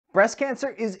Breast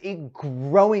cancer is a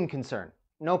growing concern,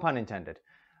 no pun intended,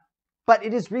 but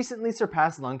it has recently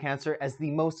surpassed lung cancer as the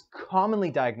most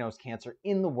commonly diagnosed cancer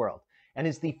in the world and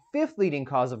is the 5th leading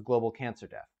cause of global cancer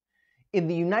death. In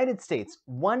the United States,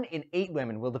 1 in 8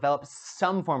 women will develop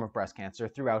some form of breast cancer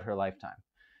throughout her lifetime,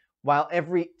 while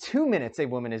every 2 minutes a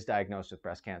woman is diagnosed with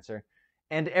breast cancer,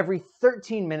 and every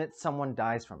 13 minutes someone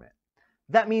dies from it.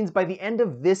 That means by the end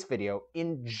of this video,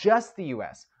 in just the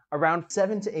US, around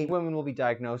 7 to 8 women will be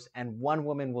diagnosed and 1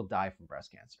 woman will die from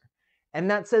breast cancer. And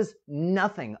that says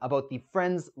nothing about the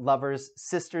friends, lovers,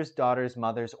 sisters, daughters,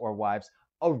 mothers, or wives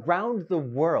around the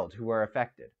world who are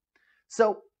affected.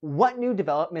 So, what new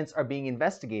developments are being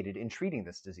investigated in treating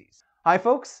this disease? Hi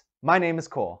folks, my name is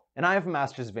Cole, and I have a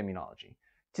Master's of Immunology.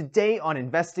 Today on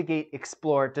Investigate,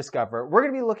 Explore, Discover, we're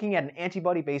going to be looking at an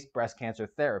antibody-based breast cancer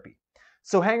therapy.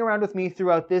 So hang around with me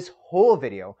throughout this whole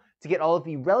video to get all of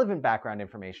the relevant background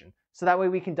information, so that way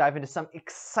we can dive into some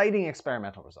exciting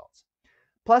experimental results.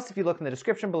 Plus, if you look in the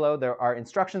description below, there are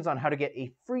instructions on how to get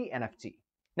a free NFT.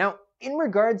 Now, in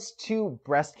regards to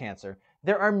breast cancer,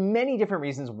 there are many different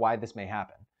reasons why this may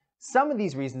happen. Some of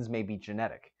these reasons may be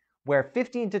genetic, where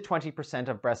 15 to 20%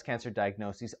 of breast cancer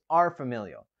diagnoses are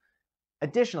familial.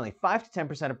 Additionally, 5 to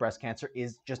 10% of breast cancer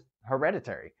is just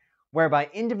hereditary, whereby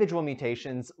individual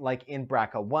mutations like in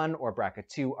BRCA1 or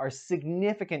BRCA2 are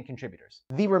significant contributors.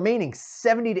 The remaining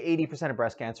 70 to 80% of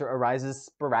breast cancer arises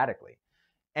sporadically.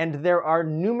 And there are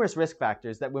numerous risk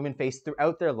factors that women face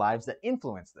throughout their lives that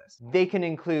influence this. They can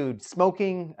include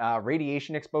smoking,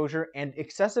 radiation exposure, and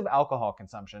excessive alcohol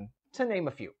consumption, to name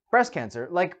a few. Breast cancer,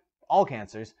 like all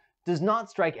cancers, does not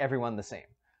strike everyone the same.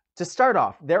 To start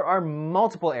off, there are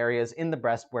multiple areas in the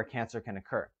breast where cancer can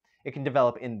occur. It can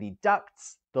develop in the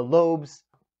ducts, the lobes,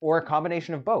 or a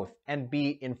combination of both, and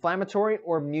be inflammatory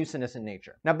or mucinous in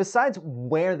nature. Now, besides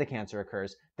where the cancer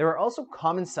occurs, there are also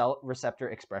common cell receptor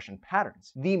expression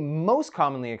patterns. The most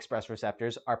commonly expressed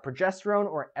receptors are progesterone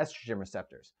or estrogen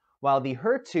receptors, while the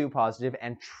HER2 positive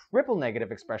and triple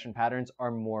negative expression patterns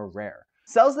are more rare.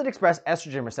 Cells that express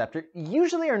estrogen receptor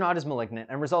usually are not as malignant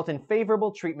and result in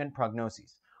favorable treatment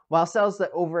prognoses, while cells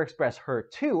that overexpress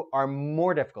HER2 are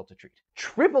more difficult to treat.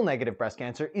 Triple negative breast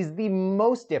cancer is the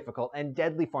most difficult and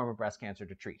deadly form of breast cancer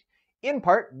to treat, in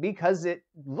part because it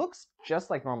looks just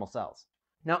like normal cells.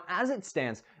 Now, as it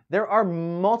stands, there are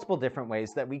multiple different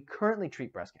ways that we currently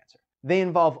treat breast cancer. They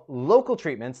involve local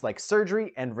treatments like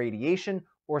surgery and radiation,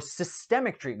 or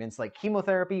systemic treatments like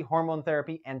chemotherapy, hormone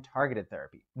therapy, and targeted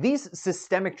therapy. These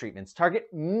systemic treatments target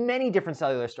many different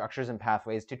cellular structures and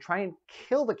pathways to try and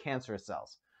kill the cancerous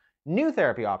cells. New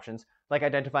therapy options, like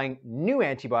identifying new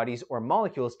antibodies or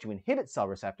molecules to inhibit cell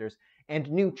receptors, and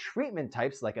new treatment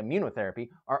types like immunotherapy,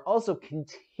 are also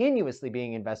continuously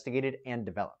being investigated and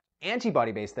developed.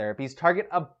 Antibody-based therapies target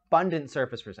abundant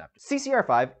surface receptors.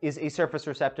 CCR5 is a surface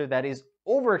receptor that is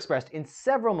overexpressed in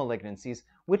several malignancies,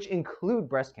 which include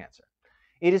breast cancer.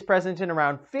 It is present in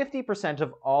around 50%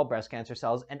 of all breast cancer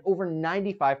cells and over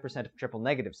 95% of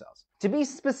triple-negative cells. To be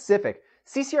specific,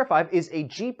 CCR5 is a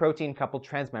G protein coupled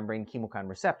transmembrane chemokine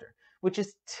receptor, which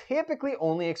is typically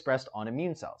only expressed on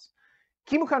immune cells.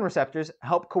 Chemokine receptors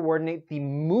help coordinate the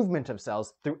movement of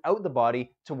cells throughout the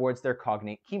body towards their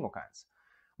cognate chemokines.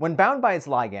 When bound by its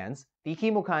ligands, the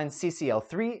chemokines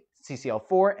CCL3,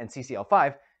 CCL4, and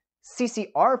CCL5,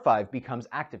 CCR5 becomes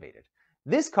activated.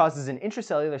 This causes an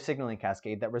intracellular signaling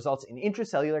cascade that results in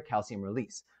intracellular calcium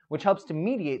release, which helps to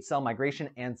mediate cell migration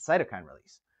and cytokine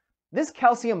release. This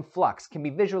calcium flux can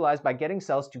be visualized by getting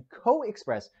cells to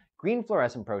co-express green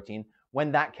fluorescent protein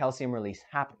when that calcium release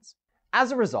happens.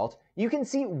 As a result, you can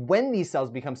see when these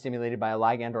cells become stimulated by a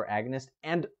ligand or agonist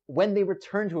and when they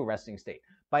return to a resting state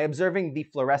by observing the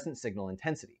fluorescent signal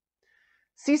intensity.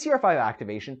 CCR5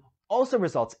 activation also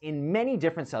results in many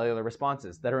different cellular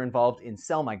responses that are involved in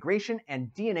cell migration and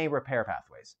DNA repair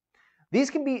pathways. These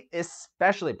can be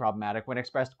especially problematic when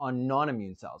expressed on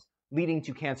non-immune cells, leading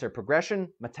to cancer progression,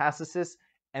 metastasis,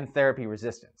 and therapy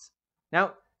resistance.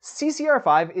 Now,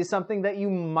 CCR5 is something that you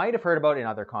might have heard about in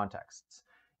other contexts.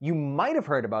 You might have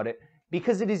heard about it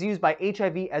because it is used by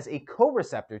HIV as a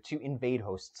co-receptor to invade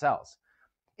host cells.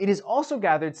 It has also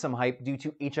gathered some hype due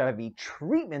to HIV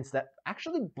treatments that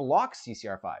actually block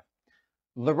CCR5.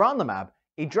 Leronlimab,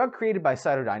 a drug created by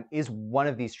Cytodyne, is one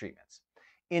of these treatments.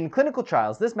 In clinical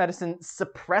trials, this medicine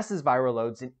suppresses viral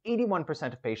loads in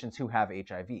 81% of patients who have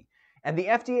HIV, and the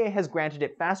FDA has granted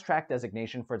it Fast Track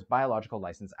designation for its biological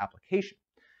license application.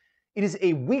 It is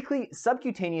a weekly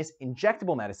subcutaneous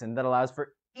injectable medicine that allows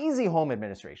for easy home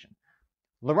administration.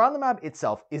 Leronlimab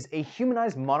itself is a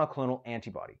humanized monoclonal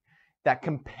antibody that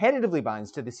competitively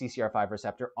binds to the CCR5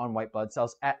 receptor on white blood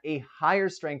cells at a higher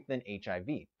strength than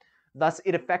HIV, Thus,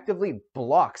 it effectively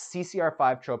blocks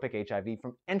CCR5 tropic HIV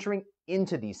from entering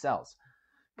into these cells.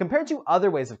 Compared to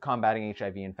other ways of combating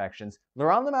HIV infections,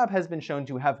 leronlimab has been shown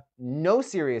to have no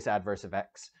serious adverse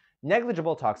effects,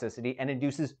 negligible toxicity, and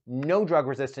induces no drug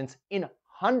resistance in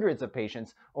hundreds of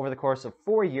patients over the course of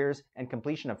 4 years and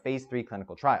completion of phase 3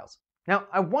 clinical trials. Now,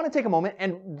 I want to take a moment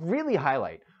and really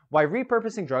highlight why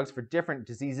repurposing drugs for different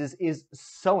diseases is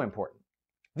so important.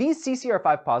 These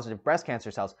CCR5 positive breast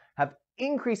cancer cells have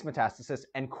increased metastasis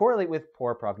and correlate with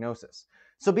poor prognosis.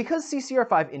 So because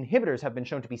CCR5 inhibitors have been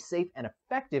shown to be safe and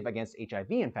effective against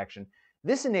HIV infection,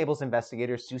 this enables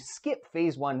investigators to skip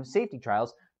phase 1 safety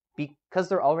trials because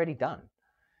they're already done.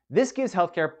 This gives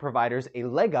healthcare providers a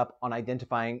leg up on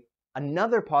identifying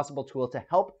another possible tool to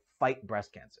help fight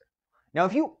breast cancer. Now,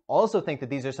 if you also think that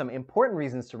these are some important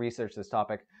reasons to research this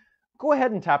topic, go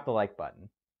ahead and tap the like button.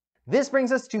 This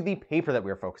brings us to the paper that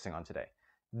we're focusing on today.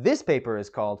 This paper is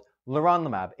called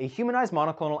Leronlimab, a humanized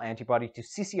monoclonal antibody to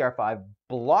CCR5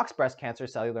 blocks breast cancer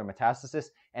cellular metastasis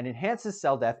and enhances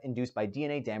cell death induced by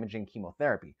DNA-damaging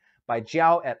chemotherapy, by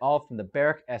Jiao et al. From the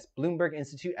Barrick S. Bloomberg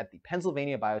Institute at the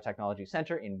Pennsylvania Biotechnology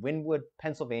Center in Wynwood,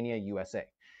 Pennsylvania, USA.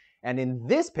 And in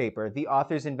this paper, the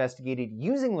authors investigated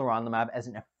using leronlimab as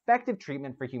an effective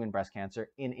treatment for human breast cancer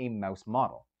in a mouse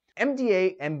model.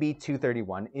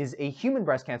 MDA-MB231 is a human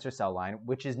breast cancer cell line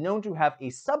which is known to have a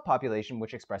subpopulation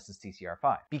which expresses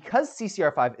CCR5. Because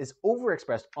CCR5 is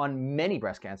overexpressed on many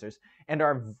breast cancers and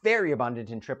are very abundant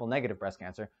in triple-negative breast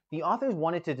cancer, the authors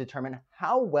wanted to determine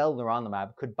how well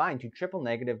leronlimab could bind to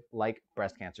triple-negative-like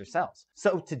breast cancer cells.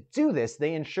 So to do this,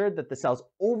 they ensured that the cells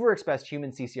overexpressed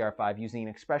human CCR5 using an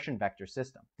expression vector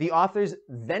system. The authors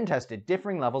then tested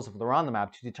differing levels of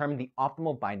leronlimab to determine the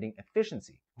optimal binding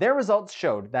efficiency. Their results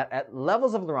showed that at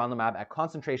levels of leronlimab at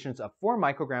concentrations of 4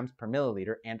 micrograms per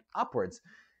milliliter and upwards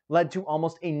led to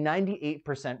almost a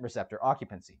 98% receptor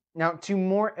occupancy. Now, to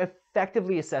more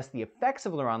effectively assess the effects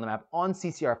of leronlimab on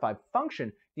CCR5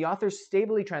 function, the authors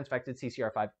stably transfected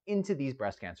CCR5 into these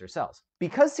breast cancer cells.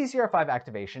 Because CCR5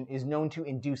 activation is known to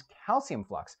induce calcium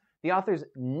flux, the authors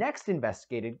next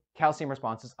investigated calcium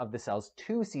responses of the cells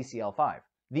to CCL5.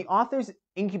 The authors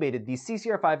incubated these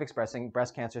CCR5-expressing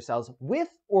breast cancer cells with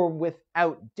or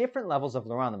without different levels of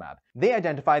leronlimab. They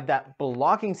identified that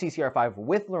blocking CCR5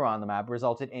 with leronlimab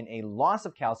resulted in a loss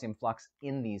of calcium flux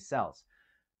in these cells.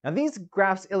 Now, these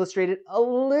graphs illustrate it a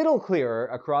little clearer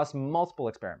across multiple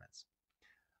experiments.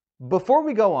 Before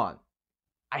we go on,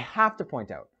 I have to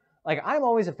point out, I'm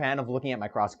always a fan of looking at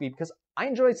microscopy because I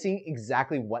enjoy seeing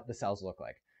exactly what the cells look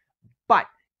like. But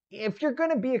if you're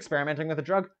going to be experimenting with a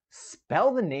drug,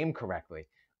 spell the name correctly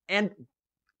and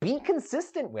be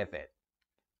consistent with it.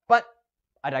 But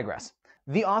I digress.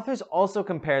 The authors also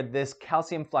compared this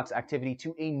calcium flux activity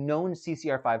to a known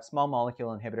CCR5 small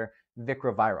molecule inhibitor,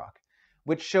 Vicroviroc,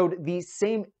 which showed the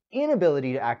same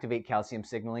inability to activate calcium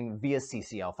signaling via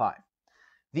CCL5.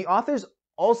 The authors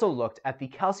also looked at the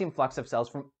calcium flux of cells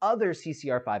from other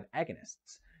CCR5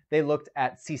 agonists. They looked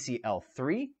at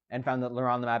CCL3 and found that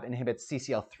leronlimab inhibits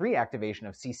CCL3 activation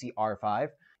of CCR5,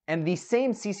 and the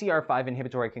same CCR5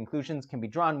 inhibitory conclusions can be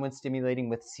drawn when stimulating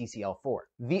with CCL4.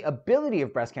 The ability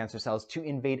of breast cancer cells to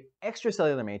invade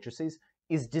extracellular matrices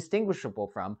is distinguishable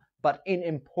from, but an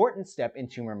important step in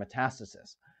tumor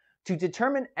metastasis. To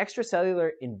determine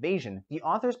extracellular invasion, the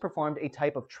authors performed a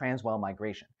type of transwell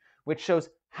migration, which shows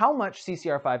how much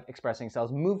CCR5 expressing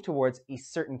cells move towards a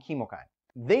certain chemokine.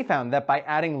 They found that by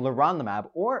adding leronlimab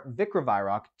or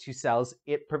Vicroviroc to cells,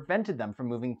 it prevented them from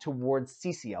moving towards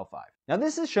CCL5. Now,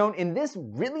 this is shown in this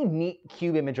really neat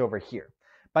cube image over here,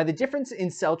 by the difference in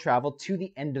cell travel to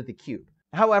the end of the cube.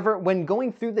 However, when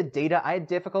going through the data, I had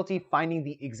difficulty finding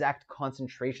the exact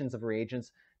concentrations of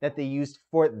reagents that they used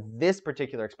for this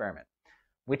particular experiment,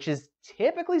 which is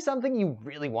typically something you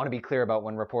really want to be clear about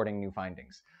when reporting new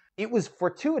findings. It was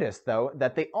fortuitous, though,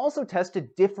 that they also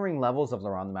tested differing levels of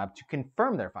leronlimab to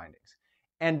confirm their findings,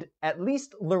 and at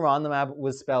least leronlimab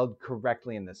was spelled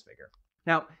correctly in this figure.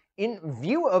 Now, in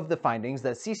view of the findings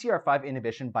that CCR5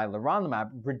 inhibition by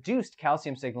leronlimab reduced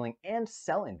calcium signaling and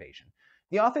cell invasion,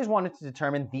 the authors wanted to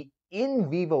determine the in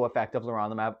vivo effect of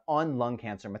leronlimab on lung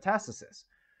cancer metastasis.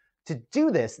 To do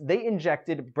this, they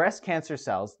injected breast cancer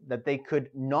cells that they could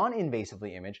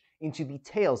non-invasively image into the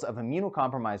tails of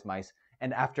immunocompromised mice,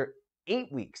 and after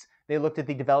 8 weeks, they looked at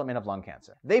the development of lung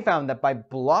cancer. They found that by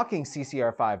blocking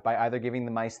CCR5 by either giving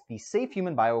the mice the safe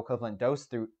human bioequivalent dose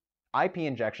through IP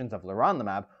injections of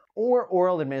leronlimab or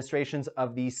oral administrations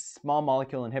of the small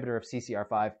molecule inhibitor of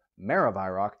CCR5,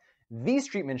 Vicroviroc, these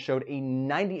treatments showed a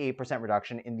 98%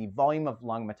 reduction in the volume of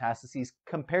lung metastases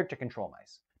compared to control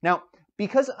mice. Now,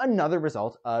 Because another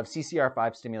result of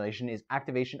CCR5 stimulation is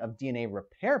activation of DNA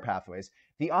repair pathways,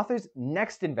 the authors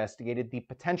next investigated the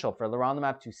potential for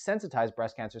leronlimab to sensitize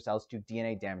breast cancer cells to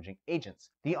DNA-damaging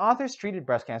agents. The authors treated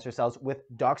breast cancer cells with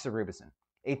doxorubicin,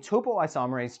 a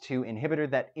topoisomerase II inhibitor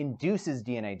that induces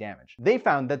DNA damage. They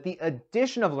found that the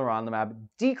addition of leronlimab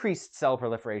decreased cell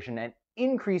proliferation and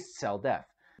increased cell death.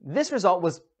 This result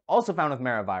was also found with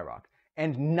maraviroc,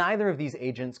 and neither of these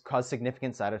agents caused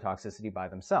significant cytotoxicity by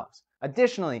themselves.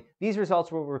 Additionally, these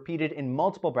results were repeated in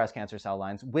multiple breast cancer cell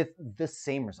lines with the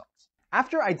same results.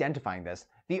 After identifying this,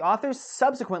 the authors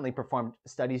subsequently performed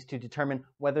studies to determine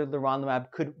whether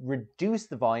leronlimab could reduce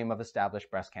the volume of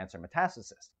established breast cancer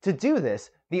metastasis. To do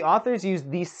this, the authors used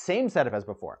the same setup as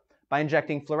before, by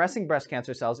injecting fluorescing breast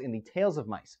cancer cells in the tails of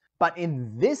mice. But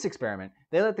in this experiment,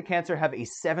 they let the cancer have a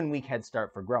 7-week head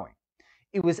start for growing.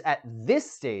 It was at this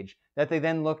stage that they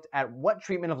then looked at what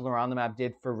treatment of leronlimab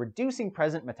did for reducing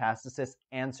present metastasis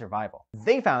and survival.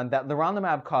 They found that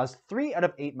leronlimab caused 3 out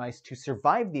of 8 mice to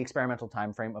survive the experimental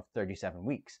time frame of 37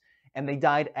 weeks, and they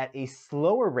died at a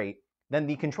slower rate than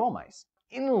the control mice.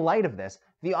 In light of this,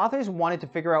 the authors wanted to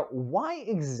figure out why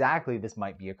exactly this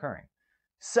might be occurring.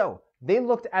 So they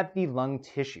looked at the lung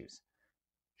tissues.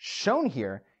 Shown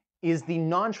here is the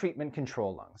non-treatment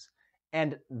control lungs.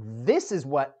 And this is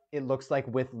what it looks like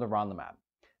with leronlimab.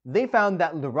 They found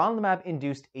that leronlimab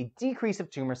induced a decrease of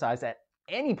tumor size at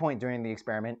any point during the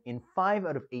experiment in 5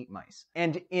 out of 8 mice.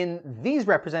 And in these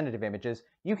representative images,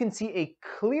 you can see a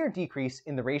clear decrease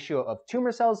in the ratio of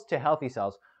tumor cells to healthy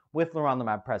cells with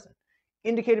leronlimab present,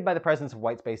 indicated by the presence of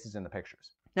white spaces in the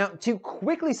pictures. Now, to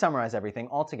quickly summarize everything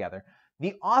all together,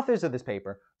 the authors of this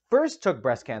paper first took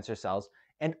breast cancer cells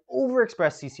and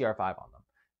overexpressed CCR5 on them.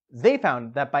 They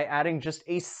found that by adding just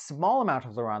a small amount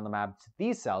of leronlimab to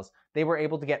these cells, they were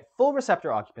able to get full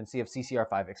receptor occupancy of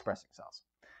CCR5 expressing cells.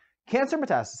 Cancer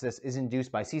metastasis is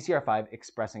induced by CCR5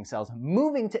 expressing cells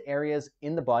moving to areas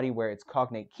in the body where its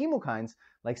cognate chemokines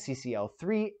like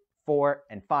CCL3, 4,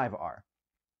 and 5 are.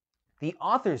 The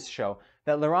authors show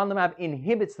that leronlimab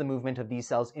inhibits the movement of these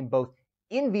cells in both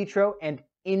in vitro and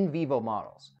in vivo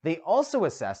models. They also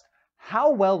assessed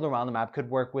how well leronlimab could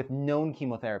work with known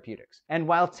chemotherapeutics. And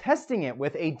while testing it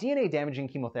with a DNA-damaging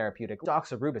chemotherapeutic,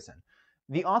 doxorubicin,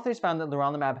 the authors found that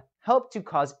leronlimab helped to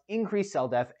cause increased cell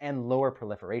death and lower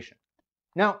proliferation.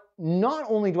 Now, not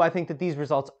only do I think that these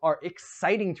results are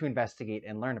exciting to investigate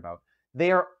and learn about,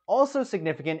 they are also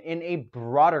significant in a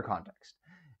broader context.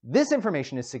 This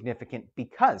information is significant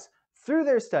because, through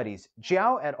their studies,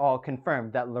 Jiao et al.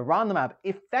 Confirmed that leronlimab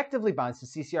effectively binds to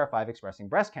CCR5 expressing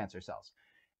breast cancer cells,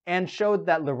 and showed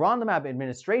that leronlimab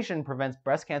administration prevents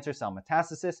breast cancer cell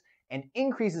metastasis and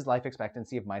increases life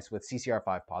expectancy of mice with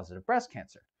CCR5 positive breast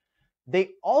cancer.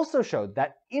 They also showed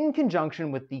that in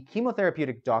conjunction with the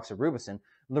chemotherapeutic doxorubicin,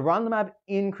 leronlimab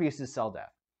increases cell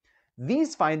death.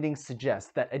 These findings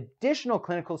suggest that additional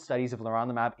clinical studies of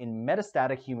leronlimab in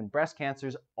metastatic human breast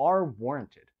cancers are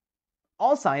warranted.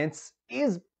 All science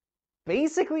is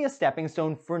basically a stepping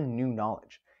stone for new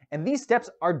knowledge, and these steps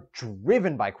are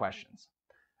driven by questions.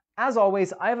 As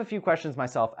always, I have a few questions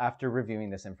myself after reviewing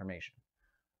this information.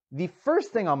 The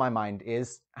first thing on my mind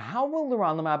is, how will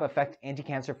leronlimab affect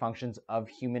anti-cancer functions of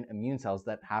human immune cells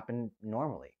that happen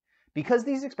normally? Because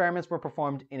these experiments were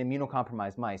performed in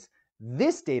immunocompromised mice,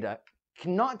 this data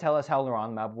cannot tell us how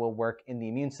leronlimab will work in the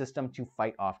immune system to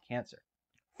fight off cancer.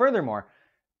 Furthermore,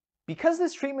 because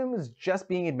this treatment was just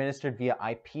being administered via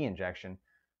IP injection,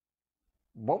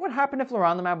 what would happen if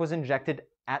leronlimab was injected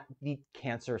at the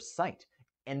cancer site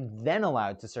and then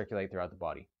allowed to circulate throughout the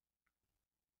body?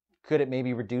 Could it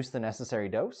maybe reduce the necessary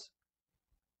dose?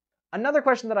 Another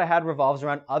question that I had revolves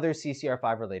around other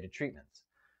CCR5 related treatments.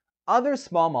 Other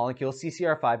small molecule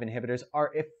CCR5 inhibitors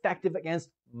are effective against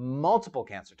multiple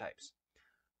cancer types.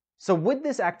 So would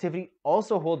this activity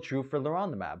also hold true for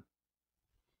leronlimab?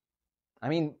 I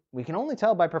mean, we can only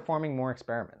tell by performing more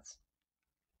experiments.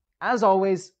 As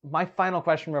always, my final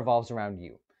question revolves around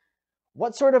you.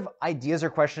 What sort of ideas or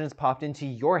questions popped into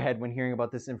your head when hearing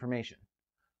about this information?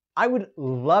 I would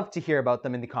love to hear about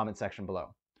them in the comment section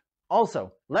below.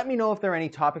 Also, let me know if there are any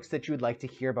topics that you would like to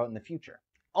hear about in the future.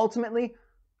 Ultimately,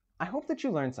 I hope that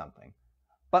you learned something.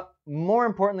 But more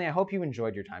importantly, I hope you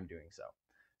enjoyed your time doing so.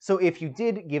 So if you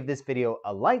did, give this video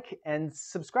a like and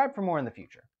subscribe for more in the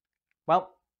future.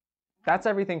 Well, that's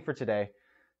everything for today.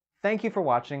 Thank you for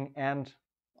watching, and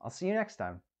I'll see you next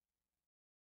time.